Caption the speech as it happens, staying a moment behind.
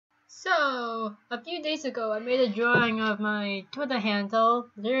So, a few days ago, I made a drawing of my Twitter handle,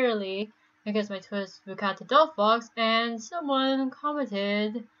 literally, because my Twitter's Bukata Dog Fox, and someone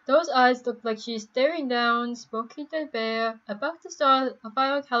commented, "Those eyes look like she's staring down Smokey the Bear, about to start a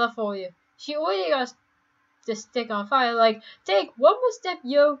fire in California. She already got the stick on fire, like, take one more step,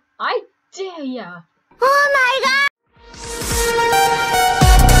 yo, I dare ya!" Oh my god!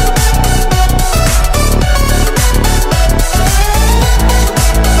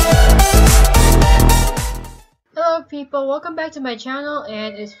 Hello people, welcome back to my channel,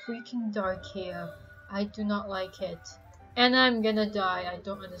 and it's freaking dark here. I do not like it. And I'm gonna die, I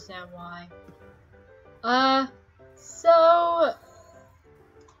don't understand why. So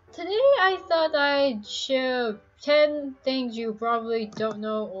today I thought I'd share 10 things you probably don't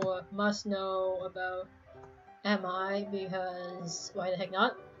know or must know about MI, because why the heck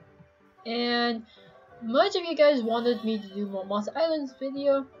not? And much of you guys wanted me to do more Monster Islands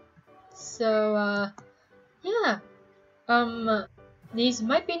video, so yeah. These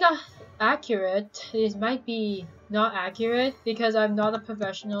might be not accurate. These might be not accurate because I'm not a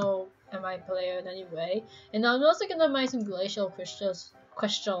professional MI player in any way. And I'm also gonna mine some glacial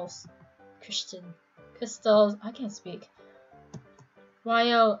crystals. I can't speak.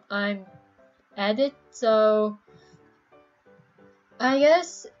 While I'm at it, so I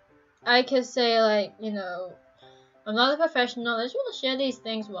guess I could say, like, you know, I'm not a professional. I just want to share these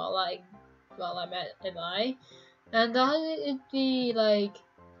things while I'm at MI. And it'd be like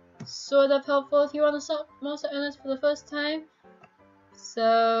sort of helpful if you want to start Monster Islands for the first time.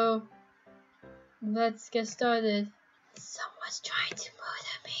 So let's get started. Someone's trying to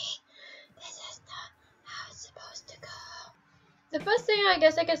murder me. This is not how it's supposed to go. The first thing I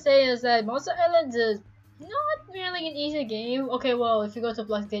guess I can say is that Monster Islands is not really an easy game. Okay, well, if you go to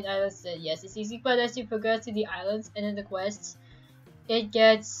Blockade Islands, then yes, it's easy. But as you progress to the islands and in the quests, it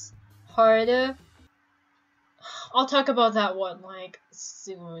gets harder. I'll talk about that one like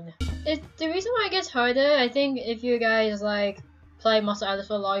soon. The reason why it gets harder, I think, if you guys like play Monster Islands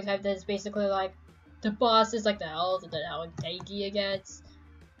for a long time, then it's basically like the boss is like the health and then how tanky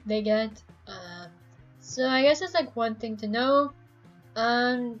they get. So I guess it's like one thing to know.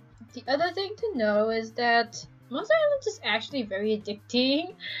 The other thing to know is that Monster Islands is actually very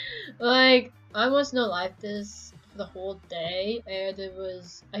addicting. Like, I almost no life this the whole day, and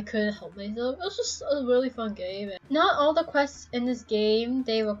I couldn't help myself. It was just a really fun game. Not all the quests in this game,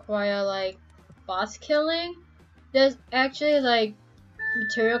 they require like boss killing. There's actually like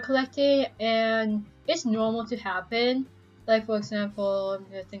material collecting, and it's normal to happen. Like, for example, I'm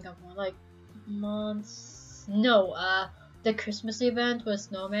gonna think of one, like the Christmas event with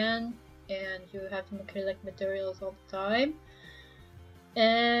Snowman, and you have to collect materials all the time.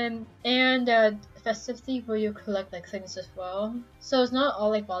 And festivity where you collect like things as well. So it's not all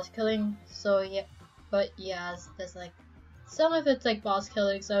like boss killing. So yeah, but yes, there's like some of it's like boss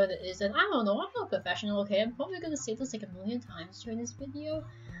killing, some of it isn't. I don't know. I'm not a professional. Okay, I'm probably gonna say this like a million times during this video.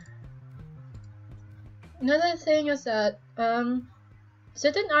 Another thing is that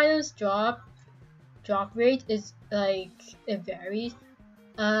certain items drop rate is like it varies.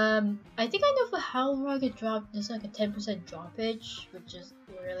 I think I know for how long I could drop, there's like a 10% droppage, which is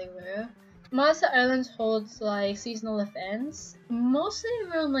really rare. Monster Islands holds like seasonal events, mostly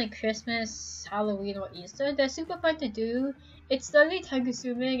around like Christmas, Halloween, or Easter. They're super fun to do. It's slightly time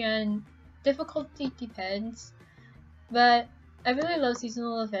consuming and difficulty depends, but I really love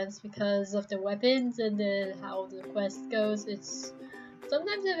seasonal events because of the weapons and how the quest goes. It's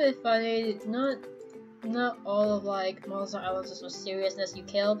sometimes a bit funny. Not all of like Monster Islands is so seriousness you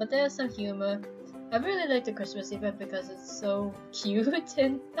kill, but there's some humor. I really like the Christmas event because it's so cute,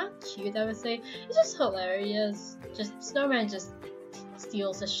 and not cute I would say, it's just hilarious. Just Snowman just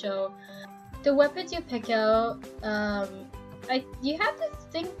steals the show. The weapons you pick out, you have to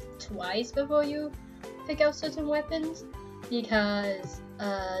think twice before you pick out certain weapons, because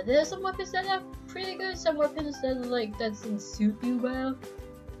there's some weapons that are pretty good, some weapons that doesn't suit you well,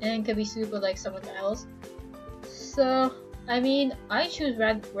 and can be suited with like someone else. So I mean, I choose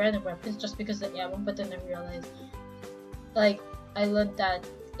random weapons just because of the ammo, but then I realized, like, I learned that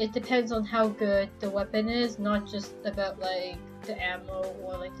it depends on how good the weapon is, not just about like the ammo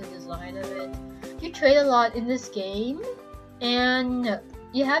or like the design of it. You trade a lot in this game, and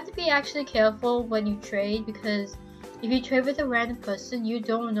you have to be actually careful when you trade, because if you trade with a random person, you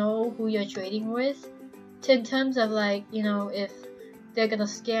don't know who you're trading with, in terms of like, you know, if they're gonna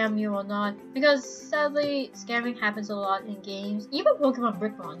scam you or not, because sadly scamming happens a lot in games. Even Pokemon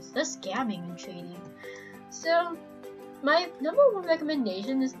Brickmons, they're scamming and trading. So my number one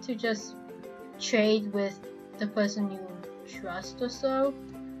recommendation is to just trade with the person you trust or so.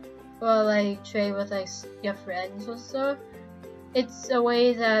 or like trade with like your friends or so. It's a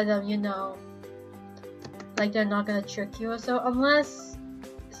way that you know, like they're not gonna trick you or so, unless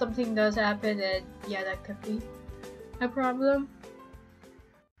something does happen, and yeah, that could be a problem.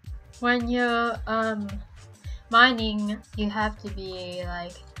 When you're mining, you have to be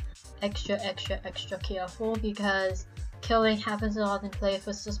like extra careful because killing happens a lot in player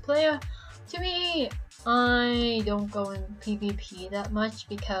versus player. To me, I don't go in PvP that much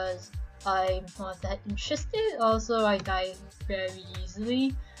because I'm not that interested. Also, I die very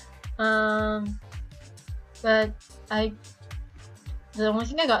easily. But the only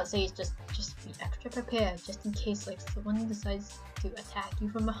thing I gotta say is just be extra prepared, just in case like someone decides to attack you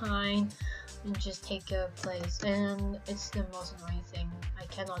from behind and just take your place. And it's the most annoying thing. I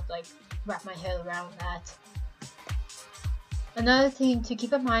cannot like wrap my head around that. Another thing to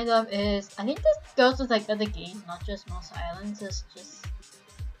keep in mind of is, I think this goes with like other games, not just Monster Islands. It's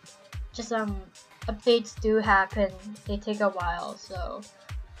just updates do happen. They take a while, so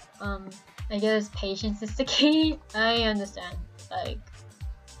I guess patience is the key. I understand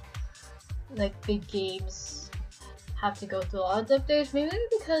like big games have to go through a lot of updates, maybe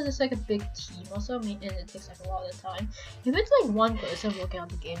because it's like a big team also, and it takes like a lot of time. If it's like one person working on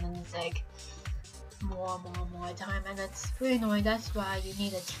the game, then it's like more time, and that's pretty annoying. That's why you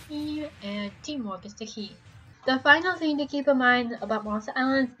need a team, and teamwork is the key. The final thing to keep in mind about Monster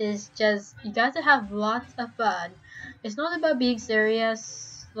Island is just you got to have lots of fun. It's not about being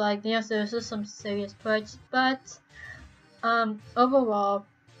serious, like yes, there's some serious parts, but overall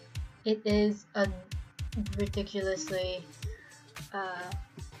it is a ridiculously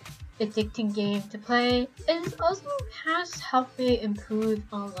addicting game to play. It also has helped me improve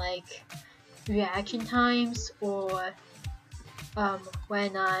on like reaction times, or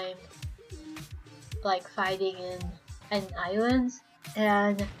when I'm like fighting in an island,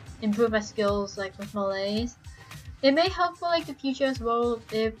 and improve my skills like with melees. It may help for like the future as well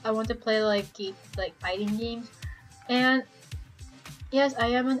if I want to play like fighting games. And yes, I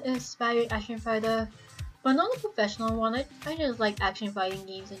am an aspiring action fighter, but not a professional one. I just like action fighting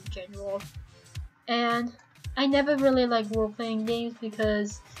games in general. And I never really like role-playing games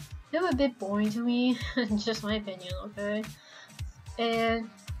because they were a bit boring to me. Just my opinion, okay? And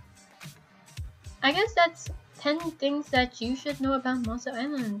I guess that's 10 things that you should know about Monster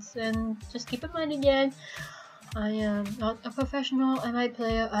Islands. And just keep in mind again, I am not a professional MI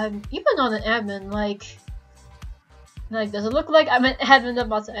player. I'm even not an admin. Like does it look like I'm an admin of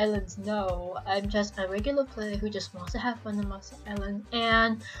Monster Islands? No, I'm just a regular player who just wants to have fun in Monster Island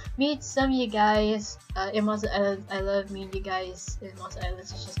and meet some of you guys in Monster Island. I love meeting you guys in Monster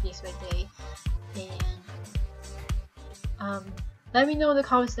Islands. It just makes my day. And let me know in the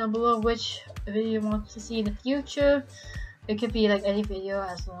comments down below which video you want to see in the future. It could be like any video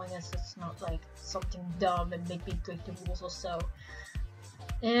as long as it's not like something dumb and make me break the rules or so.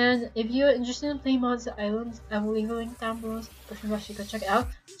 And if you're interested in playing Monster Islands, I will leave a link down below so you can rush to go check it out.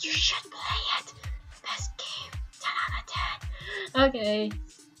 You should play it! Best game, 10 out of 10. Okay,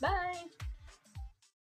 bye!